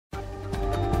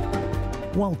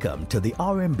Welcome to the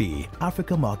RMB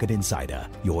Africa Market Insider,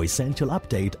 your essential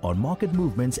update on market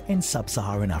movements in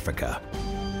sub-Saharan Africa.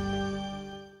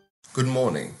 Good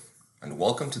morning and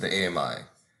welcome to the AMI.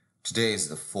 Today is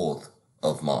the 4th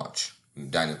of March. I'm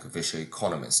Daniel Kavisha,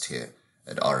 economist here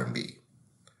at RMB.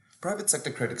 Private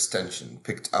sector credit extension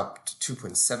picked up to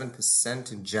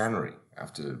 2.7% in January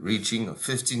after reaching a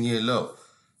 15-year low,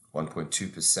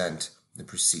 1.2% the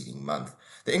preceding month.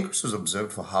 The increase was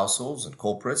observed for households and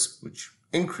corporates, which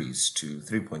increased to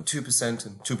 3.2%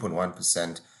 and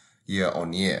 2.1% year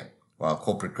on year, while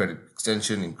corporate credit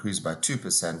extension increased by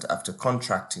 2% after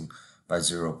contracting by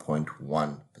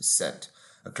 0.1%.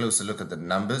 A closer look at the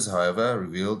numbers, however,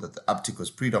 revealed that the uptick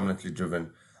was predominantly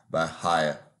driven by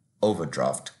higher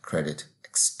overdraft credit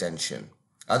extension.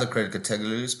 Other credit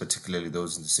categories, particularly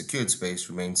those in the secured space,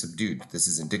 remain subdued. This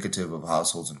is indicative of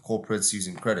households and corporates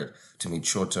using credit to meet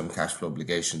short-term cash flow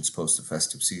obligations post the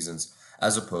festive seasons,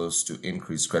 as opposed to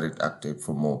increased credit uptake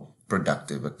for more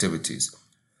productive activities.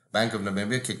 Bank of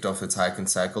Namibia kicked off its hiking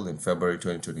cycle in February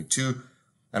 2022,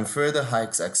 and further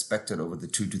hikes are expected over the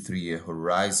 2 to 3 year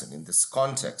horizon in this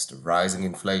context of rising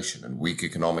inflation and weak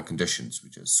economic conditions,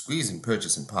 which are squeezing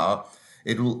purchasing power.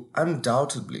 It will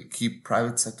undoubtedly keep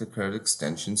private sector credit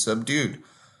extension subdued,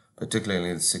 particularly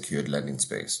in the secured lending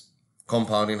space.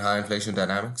 Compounding high inflation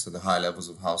dynamics and the high levels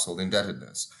of household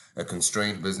indebtedness, a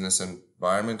constrained business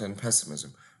environment, and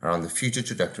pessimism around the future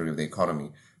trajectory of the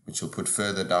economy, which will put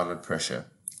further downward pressure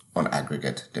on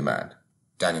aggregate demand.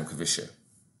 Daniel Kavisha.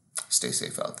 Stay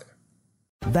safe out there.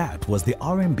 That was the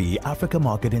RMB Africa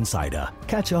Market Insider.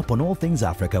 Catch up on all things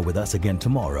Africa with us again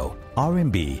tomorrow.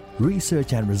 RMB,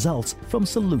 research and results from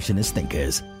solutionist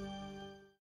thinkers.